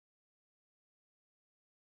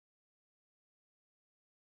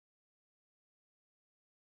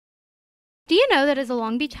Do you know that as a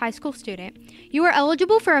Long Beach High School student, you are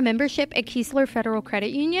eligible for a membership at Keesler Federal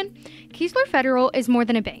Credit Union? Keesler Federal is more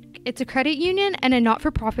than a bank. It's a credit union and a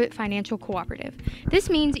not-for-profit financial cooperative.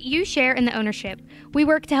 This means you share in the ownership. We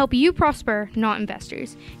work to help you prosper, not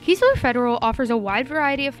investors. Keesler Federal offers a wide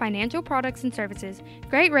variety of financial products and services,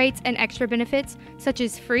 great rates and extra benefits, such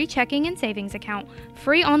as free checking and savings account,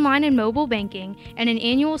 free online and mobile banking, and an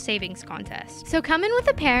annual savings contest. So come in with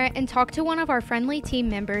a parent and talk to one of our friendly team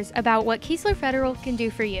members about what Keesler Federal can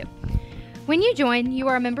do for you. When you join, you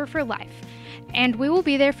are a member for life, and we will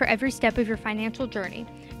be there for every step of your financial journey.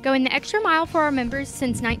 Going the extra mile for our members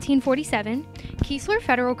since 1947, Keesler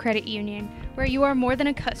Federal Credit Union, where you are more than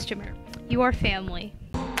a customer, you are family.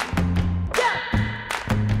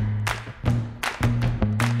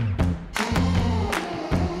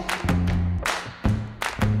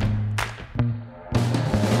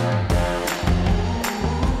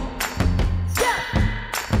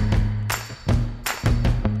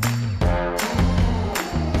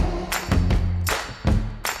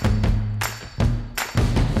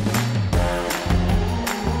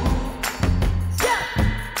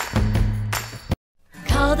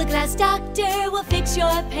 The Glass Doctor will fix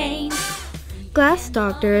your pain. Glass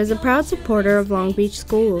Doctor is a proud supporter of Long Beach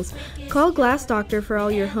schools. Call Glass Doctor for all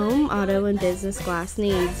your home, auto, and business glass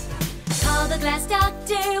needs. Call the Glass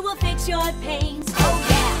Doctor will fix your pains. Oh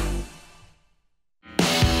yeah!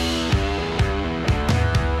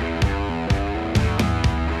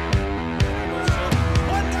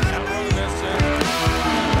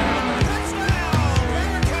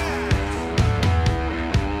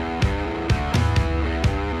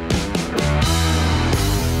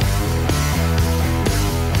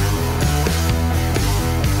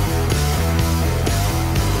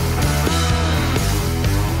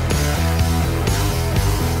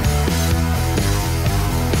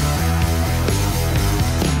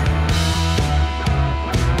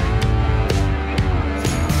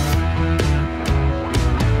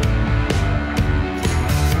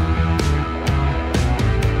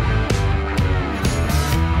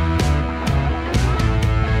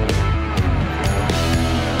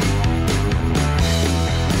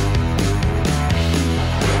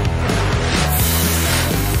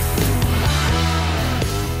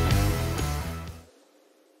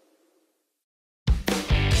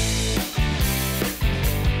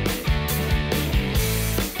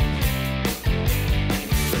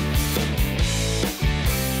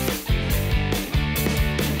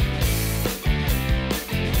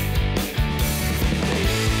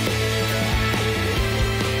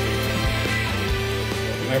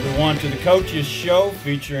 Everyone to the Coaches Show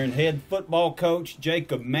featuring head football coach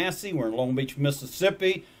Jacob Massey. We're in Long Beach,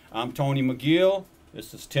 Mississippi. I'm Tony McGill.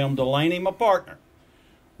 This is Tim Delaney, my partner.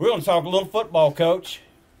 We're going to talk a little football, Coach.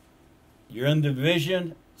 You're in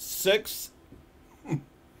Division 6.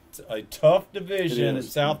 It's a tough division in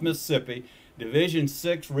South Mississippi. Division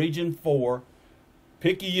 6, Region 4,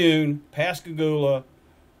 Picayune, Pascagoula,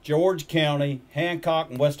 George County, Hancock,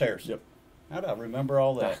 and West Harrison. Yep. How do I remember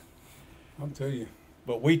all that? I'll tell you.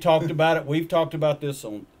 But we talked about it. We've talked about this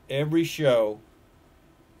on every show,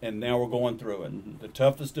 and now we're going through it. Mm-hmm. The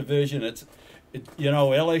toughest division.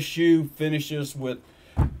 LSU finishes with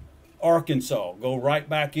Arkansas, go right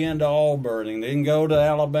back into Auburn, and then go to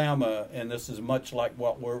Alabama. And this is much like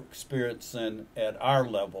what we're experiencing at our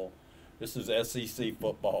level. This is SEC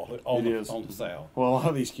football on the South. Well, a lot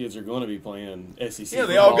of these kids are going to be playing SEC football. Yeah,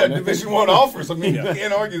 they all got Division I offers. I mean, you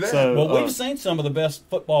can't argue that. So, we've seen some of the best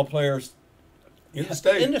football players in the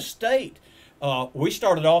state. We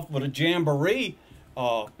started off with a jamboree.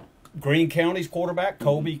 Greene County's quarterback,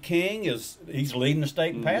 Kobe King, he's leading the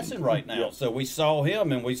state in passing right now. Yep. So we saw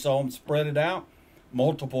him, and we saw him spread it out.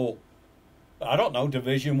 Multiple,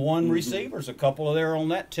 Division I receivers, a couple of there on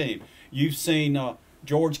that team. You've seen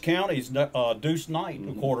George County's Deuce Knight,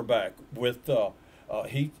 the quarterback, with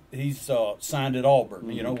he's signed at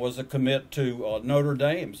Auburn. Was a commit to Notre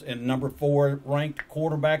Dame's, and number 4 ranked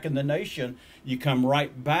quarterback in the nation. You come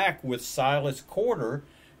right back with Silas Corder,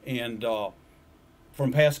 and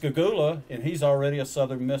from Pascagoula, and he's already a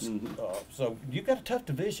Southern Miss. So you've got a tough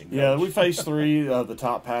division, Coach. Yeah, we faced 3 of the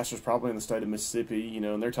top passers probably in the state of Mississippi,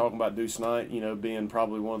 and they're talking about Deuce Knight, being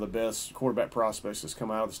probably one of the best quarterback prospects that's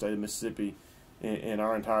come out of the state of Mississippi in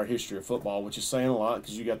our entire history of football, which is saying a lot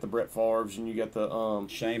because you got the Brett Favres and you got the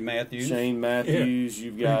Shane Matthews. Yeah.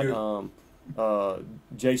 You've got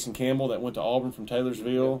Jason Campbell that went to Auburn from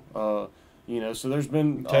Taylorsville. So there's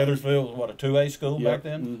been Taylorsville was a 2A school back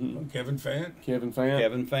then. Kevin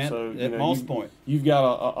Fant. So at Moss Point, you've got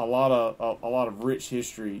a lot of rich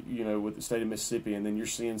history, with the state of Mississippi, and then you're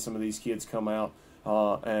seeing some of these kids come out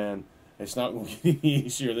and it's not going to get any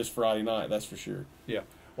easier this Friday night. That's for sure. Yeah.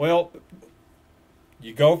 Well,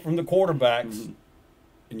 you go from the quarterbacks,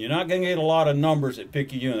 and you're not going to get a lot of numbers at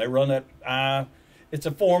Picayune. They run that I. It's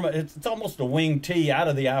a form. It's almost a wing T out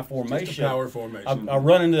of the I formation. Just a power formation. I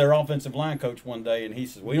run into their offensive line coach one day, and he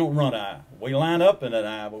says, "We don't run I. We line up in an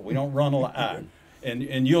I, but we don't run a I."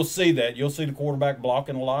 And you'll see that. You'll see the quarterback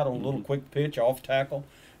blocking a lot on a little quick pitch, off tackle.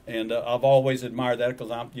 And I've always admired that because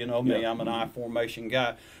I'm an I formation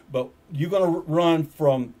guy. But you're going to run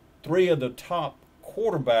from 3 of the top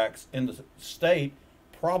quarterbacks in the state,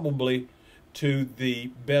 probably to the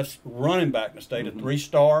best running back in the state, a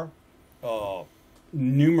 3-star,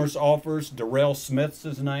 numerous offers. Darrell Smith's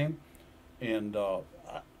his name. And,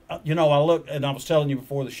 I looked, and I was telling you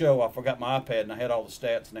before the show, I forgot my iPad, and I had all the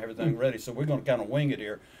stats and everything ready. So we're going to kind of wing it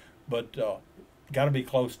here. But got to be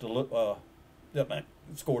close to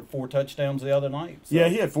scored 4 touchdowns the other night. So. Yeah,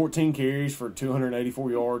 he had 14 carries for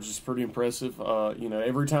 284 yards. It's pretty impressive.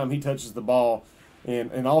 Every time he touches the ball,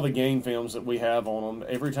 and all the game films that we have on him,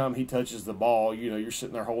 every time he touches the ball, you're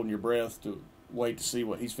sitting there holding your breath to wait to see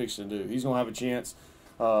what he's fixing to do. He's going to have a chance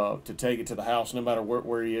to take it to the house no matter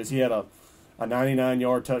where he is. He had a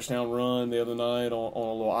 99-yard touchdown run the other night on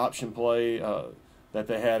a little option play that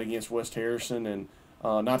they had against West Harrison. And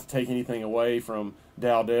not to take anything away from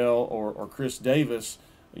Dowdell or Chris Davis,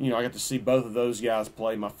 I got to see both of those guys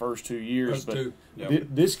play my first 2 years.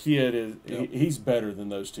 This kid he's better than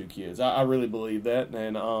those 2 kids. I really believe that,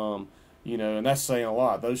 and and that's saying a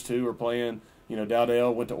lot. Those 2 are playing.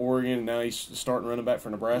 Dowdell went to Oregon, and now he's starting running back for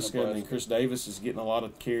Nebraska. And then Chris Davis is getting a lot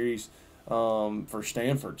of carries for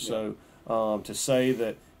Stanford. So to say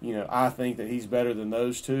that I think that he's better than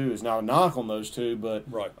those 2 is not a knock on those 2, but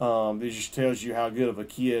this just tells you how good of a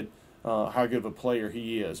kid, how good of a player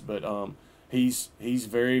he is. But he's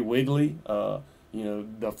very wiggly.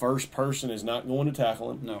 The first person is not going to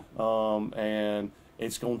tackle him. No. And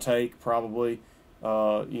it's going to take probably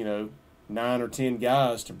 9 or 10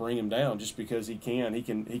 guys to bring him down just because he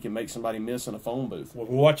can make somebody miss in a phone booth. Well,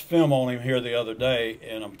 we watched film on him here the other day,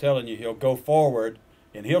 and I'm telling you, he'll go forward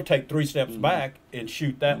and he'll take 3 steps back and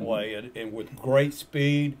shoot that way, and with great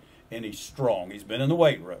speed, and he's strong. He's been in the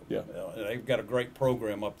weight room. Yeah. They've got a great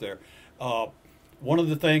program up there. One of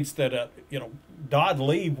the things that Dodd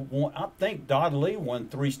Lee won, I think Dodd Lee won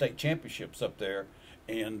 3 state championships up there,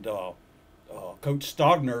 and Coach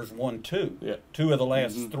Stogner's won 2. Yeah. 2 of the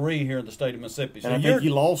last 3 here in the state of Mississippi. So and I think he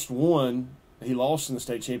lost one. He lost in the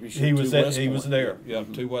state championship. He was to there. Yeah,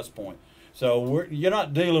 to West Point. So you're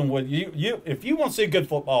not dealing with you. If you want to see good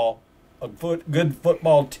football, good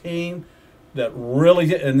football team that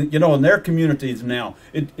really, and in their communities now,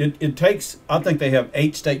 it takes. I think they have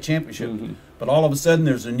 8 state championships, but all of a sudden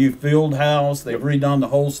there's a new field house. They've redone the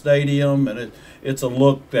whole stadium, and it's a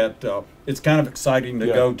look that it's kind of exciting to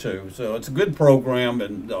go to. So it's a good program,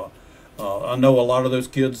 and I know a lot of those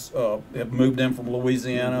kids have moved in from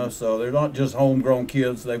Louisiana, so they're not just homegrown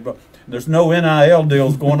kids. There's no NIL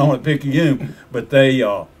deals going on at Picayune, but they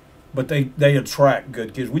attract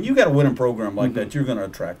good kids. When you got a winning program like that, you're going to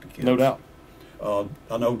attract the kids. No doubt.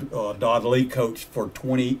 I know Dodd Lee coached for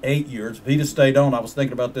 28 years. If he'd have stayed on, I was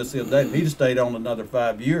thinking about this the other day, if he'd have stayed on another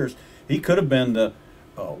 5 years, he could have been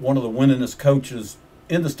one of the winningest coaches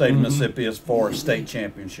in the state of Mississippi as far as state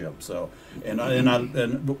championship. So, and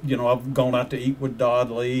I've gone out to eat with Dodd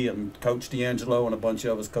Lee and Coach D'Angelo and a bunch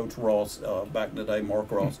of us, Coach Ross back in the day,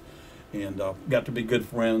 Mark Ross, and got to be good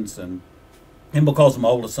friends. And because of my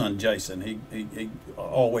oldest son Jason, he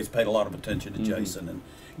always paid a lot of attention to Jason and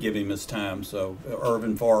give him his time. So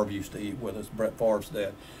Irvin Favre used to eat with us, Brett Favre's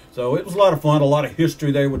dad. So it was a lot of fun, a lot of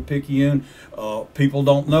history there with Picayune. People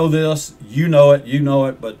don't know this, you know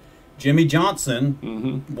it, but Jimmy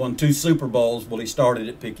Johnson won 2 Super Bowls. Well, he started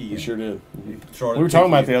at Picayune. He sure did. We were talking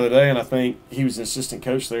about it the other day, and I think he was an assistant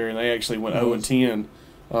coach there, and they actually went 0-10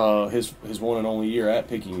 his one and only year at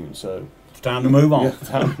Picayune. So it's time to move on. Yeah,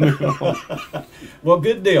 time to move on. Well,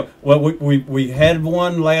 good deal. Well, we had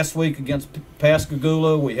one last week against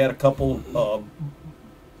Pascagoula. We had a couple,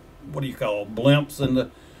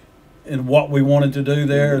 blimps in what we wanted to do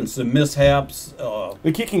there, and some mishaps.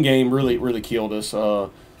 The kicking game really killed us.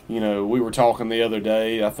 We were talking the other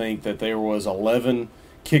day. I think that there was 11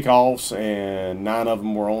 kickoffs, and 9 of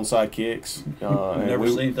them were onside kicks. Never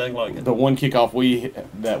seen anything like it. The one kickoff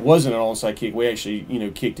that wasn't an onside kick, we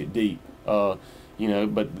actually kicked it deep. But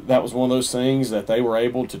that was one of those things that they were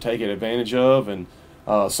able to take advantage of, and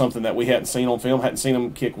something that we hadn't seen on film. Hadn't seen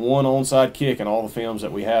them kick one onside kick in all the films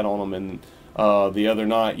that we had on them. And the other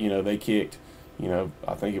night, they kicked,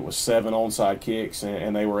 I think it was 7 onside kicks,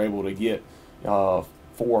 and they were able to get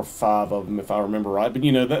 4 or 5 of them, if I remember right. But,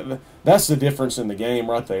 you know, that's the difference in the game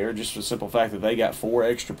right there, just the simple fact that they got 4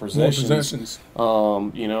 extra possessions. More possessions.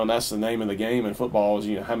 You know, and that's the name of the game in football is,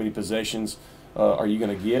 you know, how many possessions are you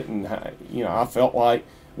going to get? And, you know, I felt like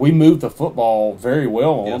we moved the football very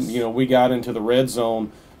well on them. Yes. You know, we got into the red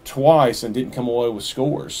zone twice and didn't come away with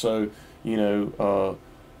scores. So, you know,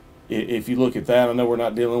 if you look at that, I know we're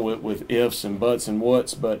not dealing with ifs and buts and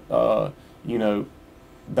whats, but, you know,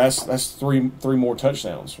 that's three more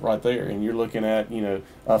touchdowns right there. And you're looking at, you know,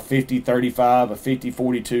 a 50-35, a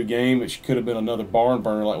 50-42 game, which could have been another barn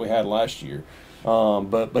burner like we had last year.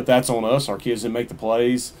 But that's on us. Our kids didn't make the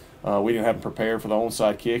plays. We didn't have them prepared for the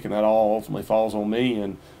onside kick, and that all ultimately falls on me.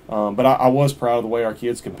 And but I was proud of the way our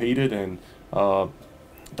kids competed, and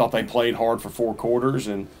thought they played hard for 4 quarters.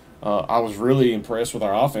 And I was really impressed with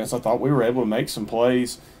our offense. I thought we were able to make some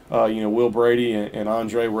plays. You know, Will Brady and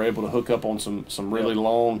Andre were able to hook up on some really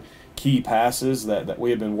long key passes that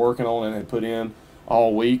we had been working on and had put in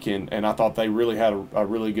all week. And I thought they really had a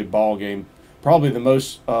really good ball game. Probably the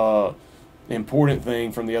most important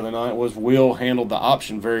thing from the other night was Will handled the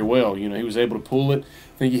option very well. You know, he was able to pull it.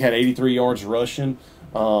 I think he had 83 yards rushing.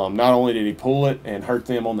 Not only did he pull it and hurt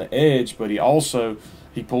them on the edge, but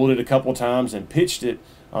he pulled it a couple times and pitched it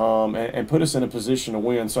and put us in a position to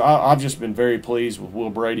win. So I've just been very pleased with Will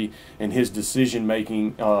Brady and his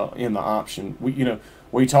decision-making in the option.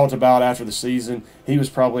 We talked about after the season, he was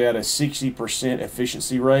probably at a 60%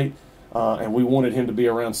 efficiency rate, and we wanted him to be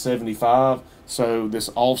around 75. So this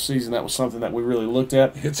offseason, that was something that we really looked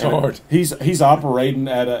at. It's hard. He's operating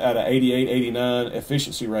at a 88, 89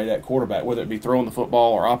 efficiency rate at quarterback, whether it be throwing the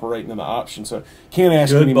football or operating in the option. So can't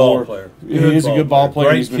ask Good any ball more. player. He is a good ball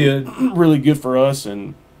player. Great He's been kid. really good for us,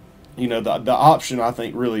 and you know the option I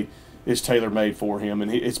think really is tailor made for him, and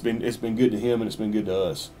it's been good to him and it's been good to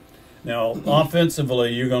us. Now,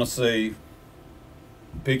 offensively, you're going to see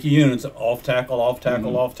picky units, off tackle, off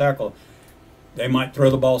tackle. They might throw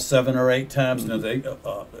the ball 7 or 8 times,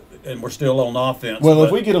 and we're still on offense. Well,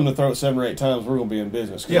 if we get them to throw it 7 or 8 times, we're going to be in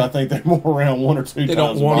business because I think they're more around 1 or 2 They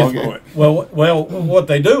times. don't want to throw it. Well, what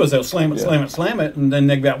they do is they'll slam it, and then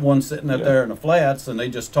they've got one sitting up there in the flats, and they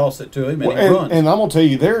just toss it to him, and he runs. And I'm going to tell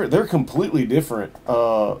you, they're completely different,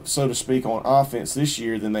 so to speak, on offense this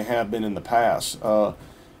year than they have been in the past.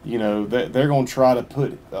 You know, they're going to try to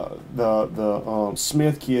put the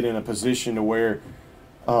Smith kid in a position to where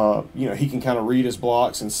you know, he can kind of read his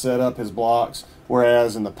blocks and set up his blocks,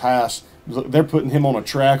 whereas in the past they're putting him on a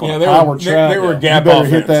track, on a power track. They were gap you better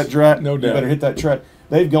offense. hit that track. No doubt. You better hit that track.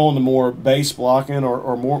 They've gone to more base blocking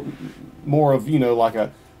or more of, you know, like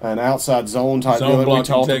an outside zone type deal that we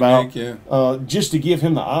talked about. Yeah. Just to give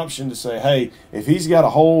him the option to say, hey, if he's got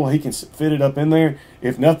a hole, he can fit it up in there.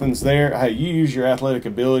 If nothing's there, hey, you use your athletic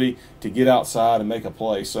ability to get outside and make a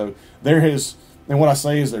play. So and what I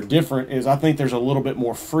say is they're different is I think there's a little bit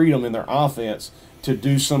more freedom in their offense to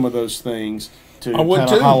do some of those things to kind of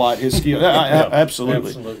highlight his skill.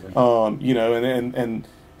 Absolutely. You know, and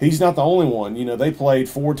he's not the only one. You know, they played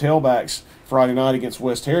 4 tailbacks Friday night against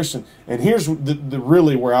West Harrison, and here's the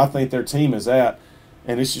really where I think their team is at,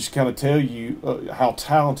 and it's just kind of tell you how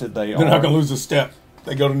talented they are. They're not going to lose a step.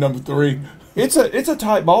 They go to number 3. It's a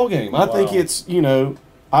tight ball game. I think it's, you know,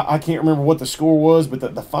 I can't remember what the score was,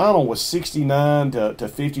 but the final was 69 to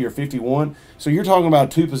 50 or 51. So you're talking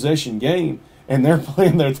about a 2-possession game, and they're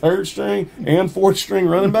playing their 3rd string and 4th string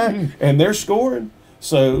running back, and they're scoring.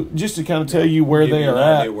 So just to kind of tell you where they are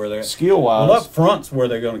at skill-wise. Well, up front's where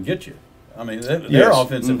they're going to get you. I mean, they're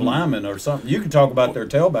offensive linemen or something. You can talk about their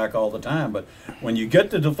tailback all the time, but when you get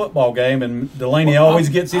to the football game, and Delaney always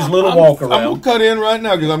gets his little walk around. I'm going to cut in right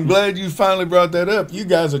now because I'm glad you finally brought that up. You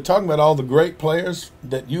guys are talking about all the great players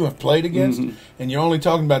that you have played against, and you're only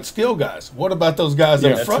talking about skill guys. What about those guys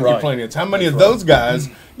up front you're playing against? How many of those guys,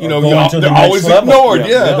 you know, they're always ignored.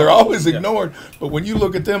 They're always ignored. But when you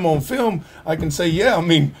look at them on film, I can say, I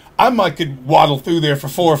mean, I could waddle through there for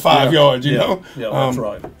 4 or 5 yards, you know? Yeah, that's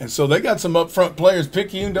right. And so they got some up-front players,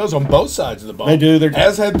 picking those on both sides of the ball. They do.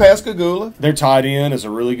 As had Pascagoula. Their tight end is a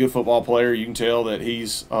really good football player. You can tell that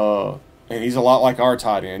he's a lot like our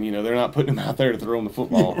tight end. You know, they're not putting him out there to throw him the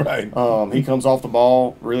football. Right. He comes off the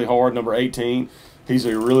ball really hard, number 18. He's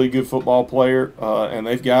a really good football player, and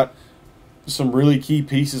they've got some really key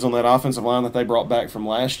pieces on that offensive line that they brought back from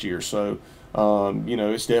last year. So, you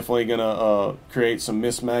know, it's definitely going to create some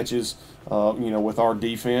mismatches, you know, with our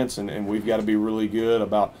defense, and we've got to be really good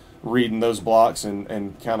about reading those blocks and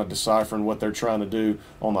kind of deciphering what they're trying to do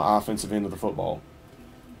on the offensive end of the football.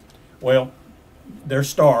 Well, their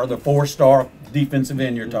star, the 4-star defensive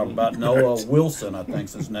end you're talking about, Noah Wilson, I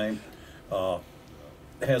think's his name,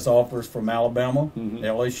 has offers from Alabama,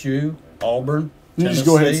 LSU, Auburn, You just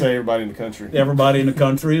go ahead and say everybody in the country. Everybody in the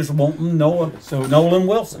country is wanting Nolan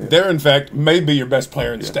Wilson. They're, in fact, maybe your best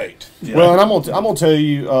player in the state. Yeah. Well, and I'm gonna tell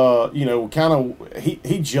you, kind of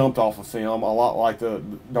he jumped off of film a lot like the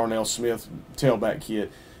Darnell Smith tailback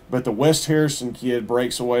kid, but the West Harrison kid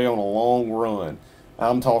breaks away on a long run.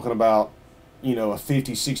 I'm talking about, a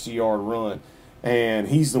 50, 60-yard run, and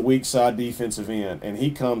he's the weak side defensive end, and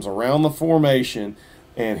he comes around the formation.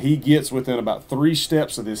 And he gets within about 3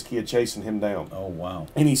 steps of this kid chasing him down. Oh, wow.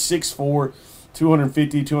 And he's 6'4",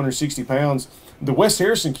 250, 260 pounds. The West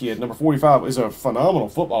Harrison kid, number 45, is a phenomenal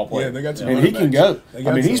football player. Yeah, they got some and he can go.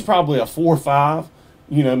 He's probably a 4'5",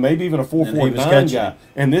 maybe even a 4'9" guy.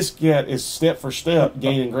 And this guy is step for step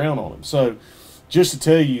gaining ground on him. So just to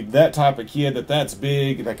tell you, that type of kid that's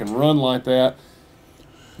big, that can run like that,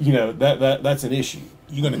 that's an issue.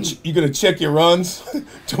 You gonna check your runs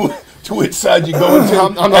to which side you going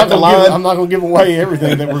to? I'm not gonna give away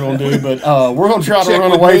everything that we're gonna do, but we're gonna try to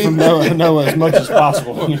run away from Noah as much as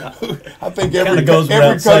possible. I think every coach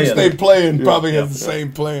they play in probably has the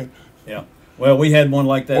same plan. Yeah. Well, we had one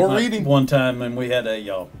like that one time, and we had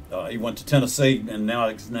he went to Tennessee, and now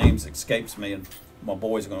his name escapes me, and my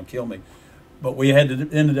boys are gonna kill me. But we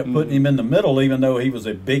ended up putting him in the middle, even though he was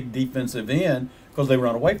a big defensive end, because they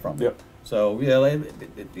run away from him. Yep. So, yeah,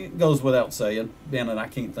 it goes without saying. Ben, and I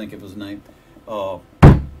can't think of his name,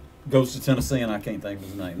 goes to Tennessee, and I can't think of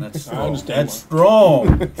his name. That's strong. That's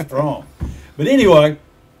strong. Strong. But anyway,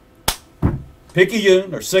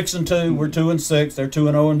 Picayune, they're 6-2. We're 2-6. They're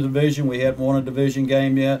 2-0 in the division. We haven't won a division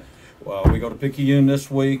game yet. We go to Picayune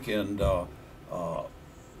this week, and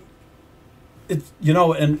it's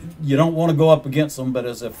and you don't want to go up against them, but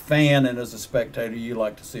as a fan and as a spectator, you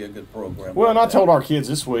like to see a good program. Well, and I told our kids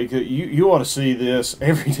this week that you ought to see this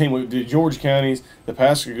every team. We did George Counties, the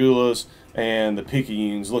Pascagoula's, and the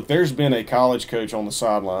Picayunes. Look, there's been a college coach on the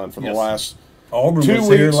sideline for the last Auburn 2 was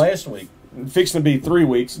weeks. Here last week, fixing to be 3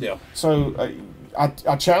 weeks. Yeah. So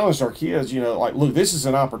I challenged our kids. Look, this is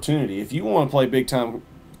an opportunity. If you want to play big time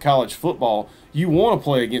college football, you want to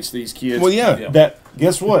play against these kids. Well, yeah. That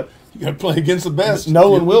guess what? You got to play against the best.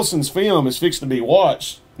 Nolan Wilson's film is fixed to be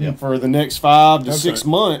watched for the next 5 to 6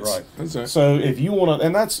 months. Right. That's right. So if you want to,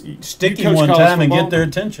 and that's stick him one time and get their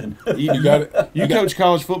attention. You got it. You coach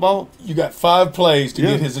college football. You got 5 plays to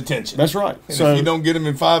get his attention. That's right. And so if you don't get him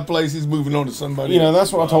in 5 plays, he's moving on to somebody.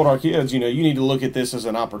 That's what I told our kids. You need to look at this as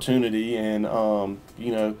an opportunity, and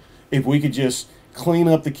if we could just clean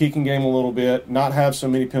up the kicking game a little bit, not have so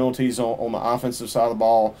many penalties on the offensive side of the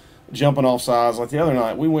ball, jumping off sides. Like the other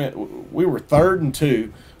night, we were 3rd and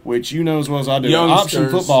 2, which as well as I do. Option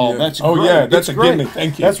football, that's great. Oh yeah, that's a great. gimme.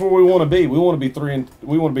 Thank you. That's where we want to be. We want to be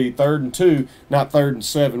 3rd and 2, not 3rd and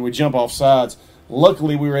 7. We jump off sides.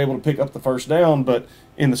 Luckily, we were able to pick up the first down, but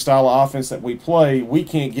in the style of offense that we play, we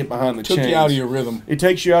can't get behind the chains. Took you out of your rhythm. It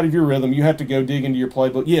takes you out of your rhythm. You have to go dig into your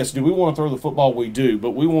playbook. Yes, do we want to throw the football? We do,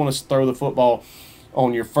 but we want to throw the football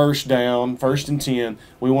on your first down, 1st and 10.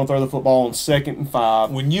 We want to throw the football on 2nd and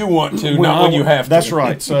 5. When you want to, not when you have to. That's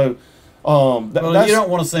right. So, well, you don't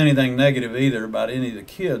want to say anything negative either about any of the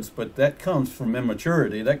kids, but that comes from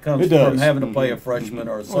immaturity. That comes from having to play a freshman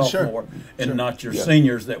or a sophomore and not your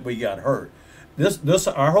seniors that we got hurt.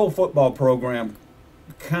 Our whole football program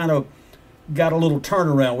kind of got a little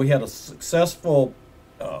turnaround. We had a successful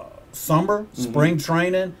summer, spring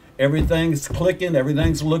training. Everything's clicking.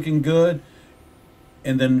 Everything's looking good.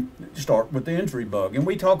 And then start with the injury bug, and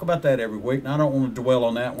we talk about that every week. And I don't want to dwell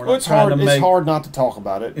on that. It's hard not to talk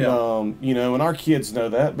about it. Yeah. And our kids know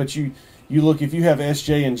that. But you look, if you have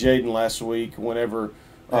SJ and Jaden last week, whenever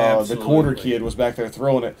the quarter kid was back there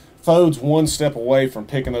throwing it, Fode's one step away from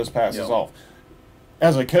picking those passes off.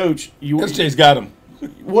 As a coach, SJ's got him.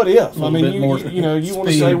 What if? I mean, you want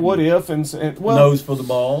to say what if, and nose for the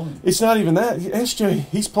ball. It's not even that. SJ,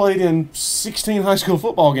 he's played in 16 high school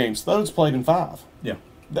football games. Fode's played in 5. Yeah.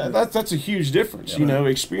 That's a huge difference.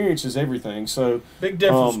 Experience is everything. So big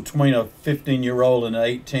difference between a 15-year-old and an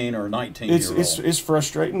 18 or 19-year-old. It's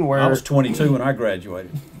frustrating. Where I was 22 when I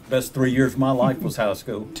graduated. Best 3 years of my life was high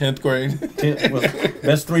school. 10th grade.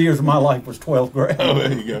 Best 3 years of my life was 12th grade. Oh,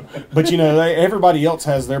 there you go. But everybody else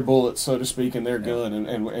has their bullets, so to speak, in their gun,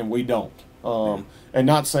 and we don't. And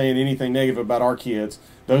not saying anything negative about our kids.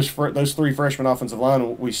 Those 3 freshman offensive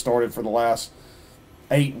linemen we started for the last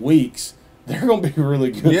 8 weeks. They're going to be really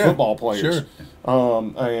good football players. Sure.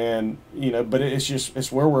 But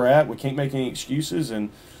it's where we're at. We can't make any excuses, and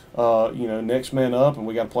next man up, and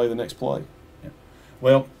we got to play the next play. Yeah.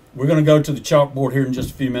 Well, we're going to go to the chalkboard here in just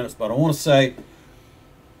a few minutes, but I want to say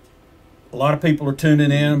a lot of people are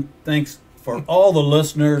tuning in. Thanks for all the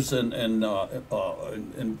listeners and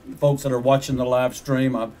folks that are watching the live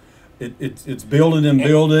stream. it's building and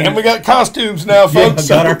building. And we got costumes now, folks.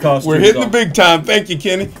 Yeah, got our costumes. We're hitting the big time. Thank you,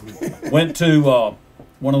 Kenny. Went to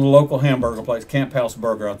one of the local hamburger places, Camp House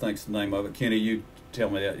Burger, I think is the name of it. Kenny, you tell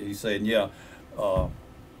me that. He said,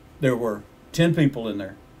 there were 10 people in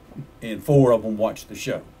there, and 4 of them watched the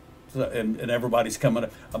show. So, and everybody's coming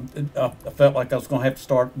up. I felt like I was going to have to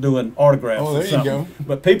start doing autographs or something. You go.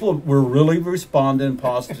 But people were really responding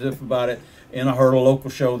positive about it. And I heard a local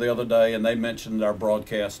show the other day, and they mentioned our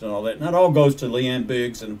broadcast and all that. And that all goes to Leanne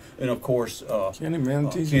Biggs and of course, Kenny,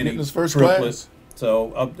 man, he's Kenny getting his first Triplett. class.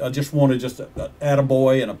 So I just wanted just an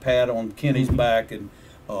attaboy and a pat on Kenny's back. And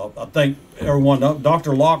I think everyone,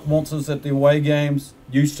 Dr. Locke wants us at the away games.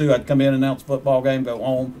 Used to, I'd come in, announce a football game, go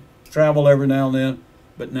home, travel every now and then.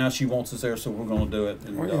 But now she wants us there, so we're going to do it.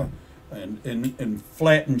 And, and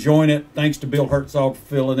flat and join it. Thanks to Bill Herzog for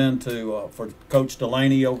filling in for Coach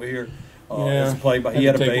Delaney over here. As a play-by. He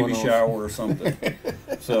had a baby shower or something.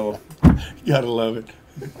 So you gotta love it.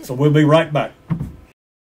 So we'll be right back.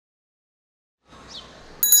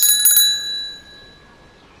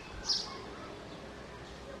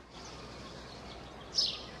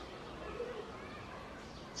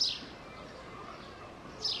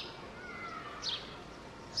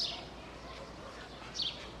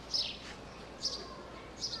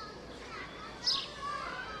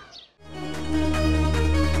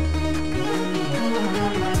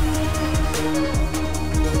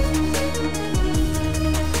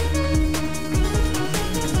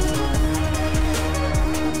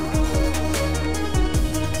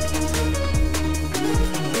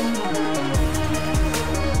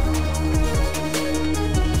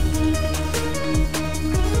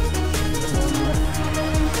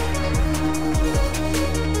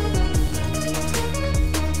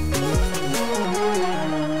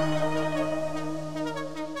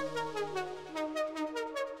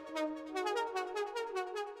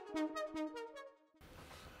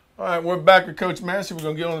 All right, we're back with Coach Massey. We're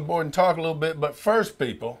going to get on the board and talk a little bit. But first,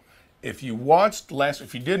 people, if you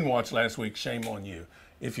didn't watch last week, shame on you.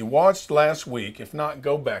 If you watched last week, if not,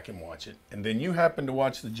 go back and watch it. And then you happen to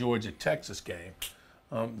watch the Georgia-Texas game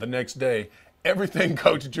the next day. Everything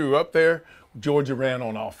Coach drew up there, Georgia ran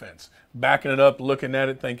on offense. Backing it up, looking at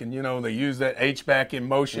it, thinking, they used that H-back in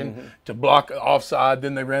motion to block offside.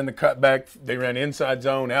 Then they ran the cutback. They ran inside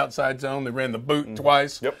zone, outside zone. They ran the boot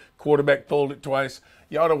twice. Yep. Quarterback pulled it twice.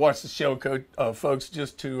 You ought to watch the show, Coach, folks,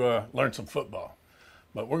 just to learn some football.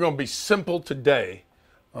 But we're going to be simple today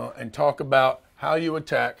and talk about how you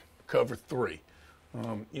attack cover 3.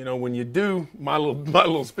 When you do my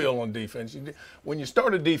little spiel on defense, when you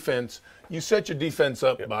start a defense, you set your defense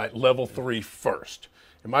up by level 3 first.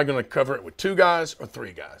 Am I going to cover it with 2 guys or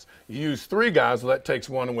 3 guys? You use 3 guys, well, that takes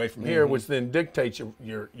 1 away from here, which then dictates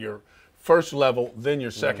your first level, then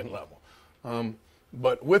your second level.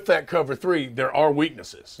 But with that cover 3, there are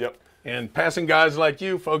weaknesses. Yep. And passing guys like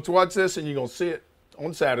you, folks, watch this, and you're going to see it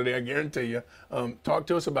on Saturday, I guarantee you. Talk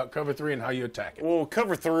to us about cover 3 and how you attack it. Well,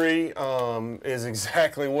 cover 3 is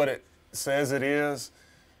exactly what it says it is.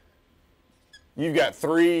 You've got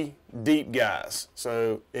 3 deep guys.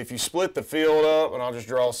 So if you split the field up, and I'll just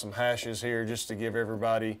draw some hashes here just to give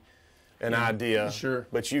everybody an idea. Sure.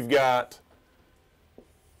 But you've got,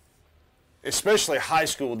 especially high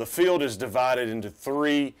school, the field is divided into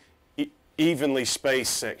 3 evenly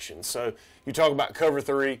spaced sections. So you talk about cover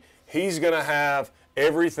 3, he's going to have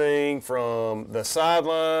everything from the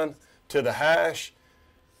sideline to the hash.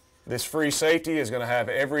 This free safety is going to have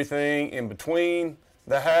everything in between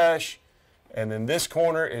the hash. And then this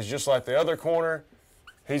corner is just like the other corner.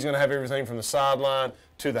 He's going to have everything from the sideline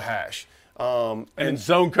to the hash. And it's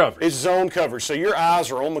zone coverage. It's zone coverage. So your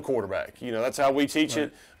eyes are on the quarterback. That's how we teach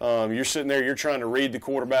it. You're sitting there, you're trying to read the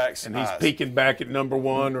quarterback's and he's eyes. Peeking back at number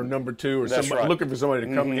 1 or number 2 or somebody looking for somebody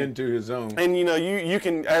to come into his zone. And you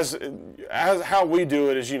can, as how we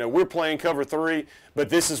do it is, we're playing cover 3, but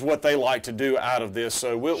this is what they like to do out of this.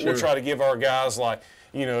 So we'll try to give our guys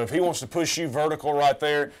if he wants to push you vertical right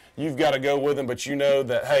there, you've got to go with him. But you know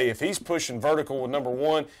that, hey, if he's pushing vertical with number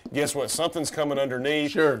 1, guess what? Something's coming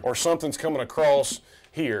underneath or something's coming across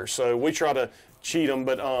here. So we try to cheat them.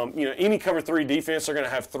 But, any cover 3 defense, they're going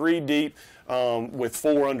to have 3 deep with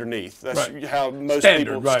 4 underneath. That's how most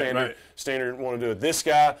people standard want to do it. This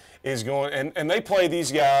guy is going, and they play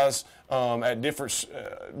these guys at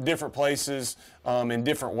different places in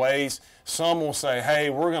different ways. Some will say, hey,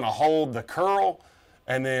 we're going to hold the curl,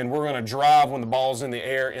 and then we're going to drive when the ball's in the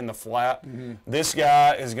air in the flat. This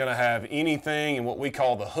guy is going to have anything in what we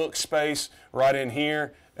call the hook space right in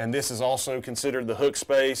here, and this is also considered the hook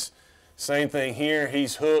space. Same thing here.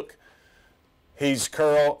 He's hook, he's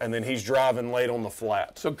curl, and then he's driving late on the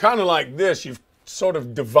flat. So kind of like this, you've sort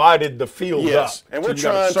of divided the field yes. up. And So we're you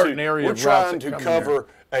got a certain area we're of routes trying that to come in cover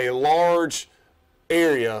a large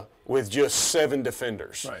area with just 7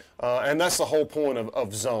 defenders. Right. And that's the whole point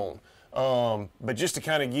of zone. But just to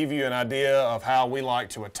kind of give you an idea of how we like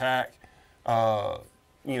to attack,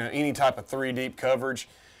 any type of 3-deep coverage,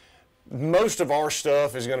 most of our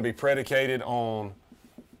stuff is going to be predicated on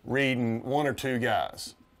reading 1 or 2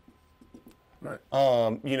 guys. Right.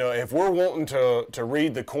 If we're wanting to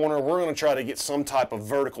read the corner, we're going to try to get some type of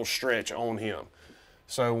vertical stretch on him.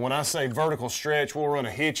 So when I say vertical stretch, we'll run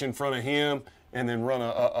a hitch in front of him and then run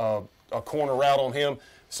a corner route on him.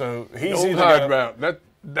 So he's either hide route.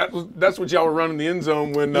 That's what y'all were running the end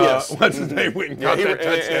zone when yes. what's his name went and caught that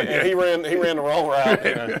touchdown. And he ran the wrong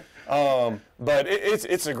route. But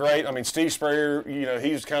it's a great. I mean, Steve Sprayer,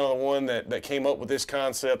 he was kind of the one that came up with this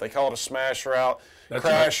concept. They call it a smash route,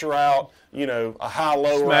 crash route, a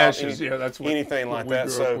high-low route, anything like that.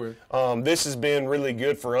 So this has been really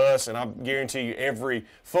good for us, and I guarantee you every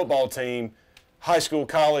football team, high school,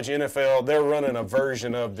 college, NFL, they're running a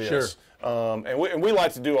version of this. Sure. And we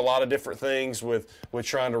like to do a lot of different things with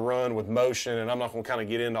trying to run with motion, and I'm not going to kind of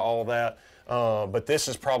get into all that. But this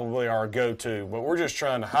is probably our go-to. But we're just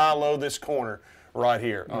trying to high-low this corner right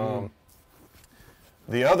here.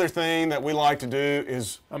 The other thing that we like to do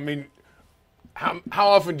is, how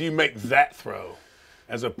often do you make that throw,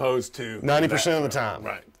 as opposed to 90% of the time?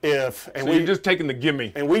 Right. You're just taking the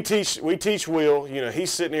gimme. And we teach Will.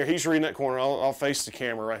 He's sitting there. He's reading that corner. I'll face the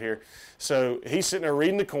camera right here. So he's sitting there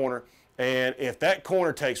reading the corner. And if that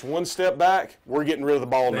corner takes 1 step back, we're getting rid of the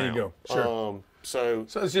ball now. There you go. Sure. So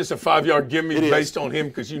it's just a 5-yard gimme based on him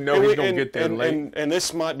because he's going to get there late. And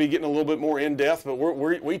this might be getting a little bit more in depth, but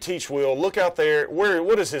we teach Will, look out there.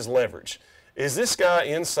 What is his leverage? Is this guy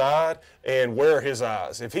inside, and where are his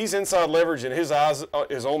eyes? If he's inside leverage and his eyes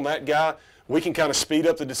is on that guy, we can kind of speed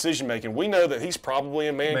up the decision making. We know that he's probably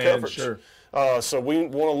in man coverage. Sure. So we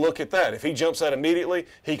want to look at that. If he jumps out immediately,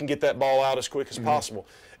 he can get that ball out as quick as possible.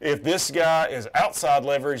 If this guy is outside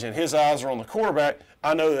leverage and his eyes are on the quarterback,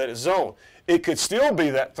 I know that it's zone. It could still be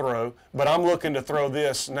that throw, but I'm looking to throw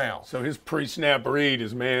this now. So his pre-snap read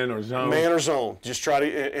is man or zone? Man or zone. Just try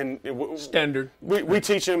to standard. We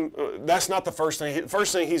teach him that's not the first thing. The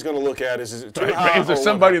first thing he's going to look at is it too high? Is there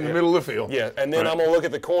somebody in the middle of the field? Yeah, and then I'm going to look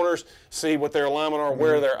at the corners, see what their alignment are,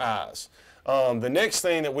 where are their eyes. The next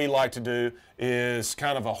thing that we like to do is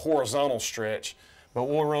kind of a horizontal stretch, but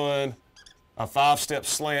we'll run a 5-step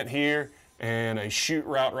slant here and a shoot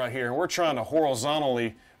route right here. And we're trying to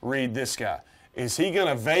horizontally read this guy. Is he going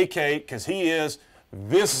to vacate because he is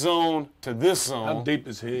this zone to this zone? How deep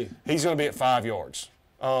is he? He's going to be at 5 yards.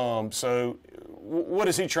 So what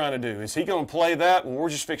is he trying to do? Is he going to play that? Well, we're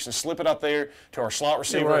just fixing to slip it out there to our slot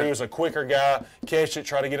receiver who's a quicker guy, catch it,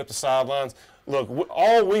 try to get up the sidelines. Look,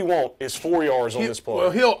 all we want is 4 yards on this play.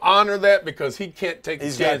 Well, he'll honor that because he can't take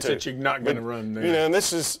the chance that you're not going to run there. And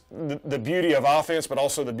this is the beauty of offense, but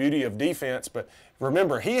also the beauty of defense. But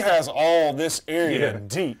remember, he has all this area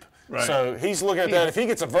deep. Right. So he's looking at that. If he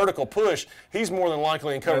gets a vertical push, he's more than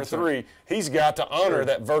likely in cover 3. He's got to honor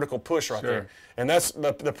that vertical push right there. And that's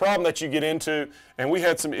the problem that you get into, and we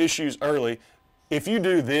had some issues early. If you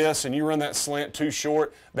do this and you run that slant too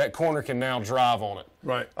short, that corner can now drive on it.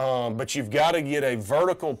 Right. But you've got to get a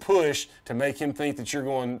vertical push to make him think that you're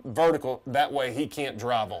going vertical. That way he can't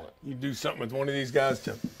drive on it. You do something with one of these guys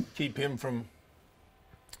to keep him from.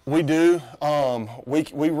 We do.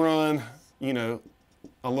 We run,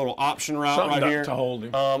 a little option route something right here to hold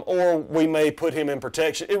him. or we may put him in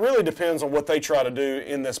protection. It really depends on what they try to do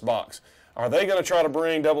in this box. Are they going to try to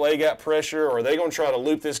bring double A gap pressure, or are they going to try to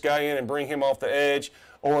loop this guy in and bring him off the edge,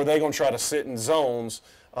 or are they going to try to sit in zones?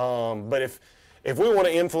 But if we want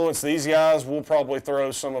to influence these guys, we'll probably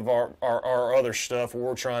throw some of our other stuff where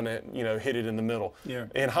we're trying to hit it in the middle. Yeah.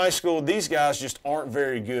 In high school, these guys just aren't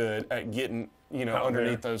very good at getting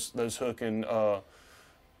underneath those hook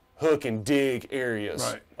and dig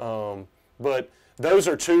areas. Right. But those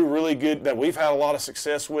are two really good that we've had a lot of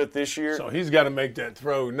success with this year. So he's got to make that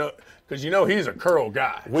throw, because he's a curl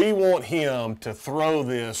guy. We want him to throw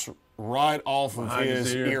this right off of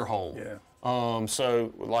his ear hole. Yeah.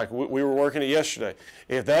 So like we were working it yesterday.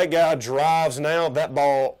 If that guy drives now, that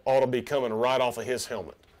ball ought to be coming right off of his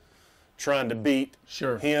helmet, trying to beat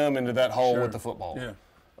him into that hole with the football. Yeah.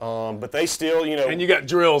 But they still, And you got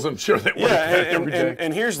drills, I'm sure, that work that every day.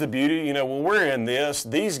 And here's the beauty, when we're in this,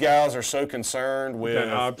 these guys are so concerned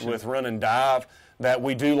with run and dive that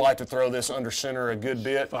we do like to throw this under center a good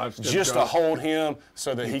bit, just to hold him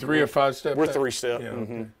so that he 3 or 5 step. We're 3-step. Yeah,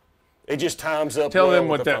 okay. It just times up. Tell them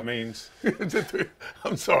what that means.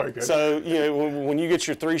 I'm sorry, guys. So when you get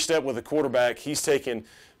your 3-step with a quarterback, he's taking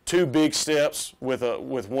 2 big steps with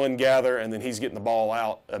one gather, and then he's getting the ball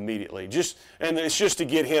out immediately. And it's just to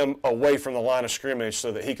get him away from the line of scrimmage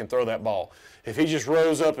so that he can throw that ball. If he just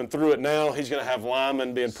rose up and threw it now, he's going to have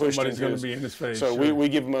linemen being pushed. Somebody's going to be in his face. So we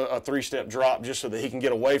give him a 3-step drop just so that he can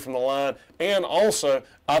get away from the line. And also,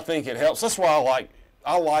 I think it helps. That's why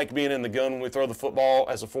I like being in the gun when we throw the football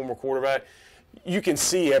as a former quarterback. You can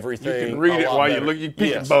see everything. You can read it while you look. You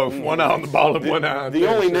peek at both. One eye on the ball and one eye. The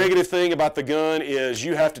only negative thing about the gun is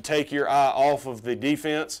you have to take your eye off of the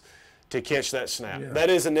defense to catch that snap. Yeah. That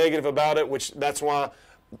is a negative about it, which that's why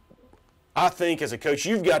I think as a coach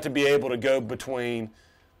you've got to be able to go between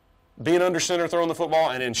being under center throwing the football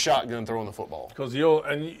and then shotgun throwing the football. Because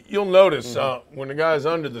you'll notice when the guy's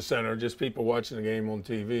under the center, just people watching the game on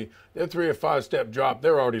TV, their 3 or 5 step drop,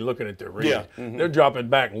 they're already looking at their read. Yeah. They're dropping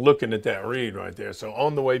back looking at that read right there. So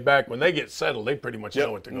on the way back, when they get settled, they pretty much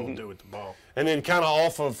know what they're going to do with the ball. And then kind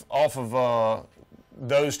of off of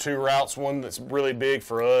those 2 routes, one that's really big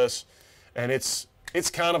for us, and it's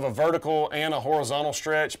kind of a vertical and a horizontal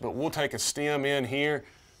stretch, but we'll take a stem in here,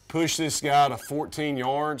 push this guy to 14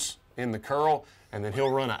 yards in the curl, and then he'll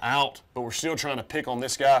run an out, but we're still trying to pick on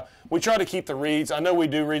this guy. We try to keep the reads. I know we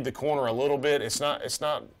do read the corner a little bit. It's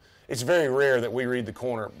very rare that we read the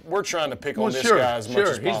corner. We're trying to pick on this guy as much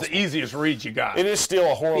as possible. He's the easiest read you got. It is still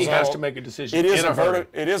a horizontal. He has to make a decision. It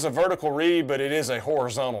is a vertical read, but it is a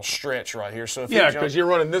horizontal stretch right here. So if because you're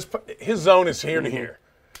running this. His zone is here to here.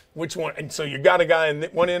 Which one? And so you got a guy in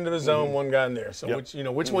one end of the zone, one guy in there. So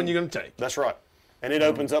which one you going to take? That's right. And it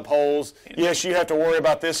opens up holes. Yes, you have to worry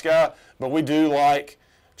about this guy, but we do like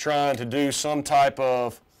trying to do some type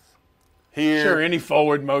of here. Sure, any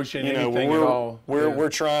forward motion, anything at all. We're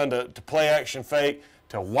trying to play action fake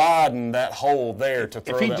to widen that hole there to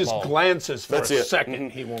throw that ball. If he just glances for a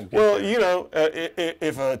second, he won't get there.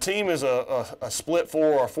 If a team is a split 4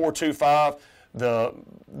 or a 4-2-5,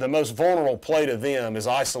 the most vulnerable play to them is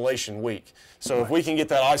isolation weak. So if we can get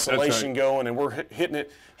that isolation going and we're hitting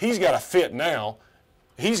it, he's got to fit now.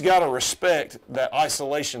 He's got to respect that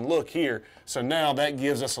isolation look here. So now that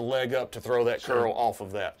gives us a leg up to throw that curl off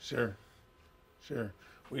of that. Sure.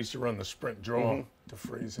 We used to run the sprint draw to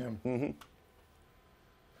freeze him.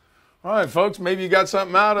 All right, folks, maybe you got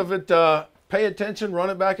something out of it. Pay attention,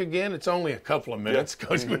 run it back again. It's only a couple of minutes.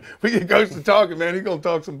 Coach, we get Coach to talking, man. He's going to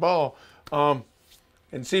talk some ball.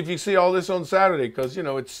 And see if you see all this on Saturday because,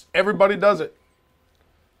 it's everybody does it.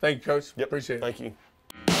 Thank you, Coach. Yep. Appreciate it. Thank you.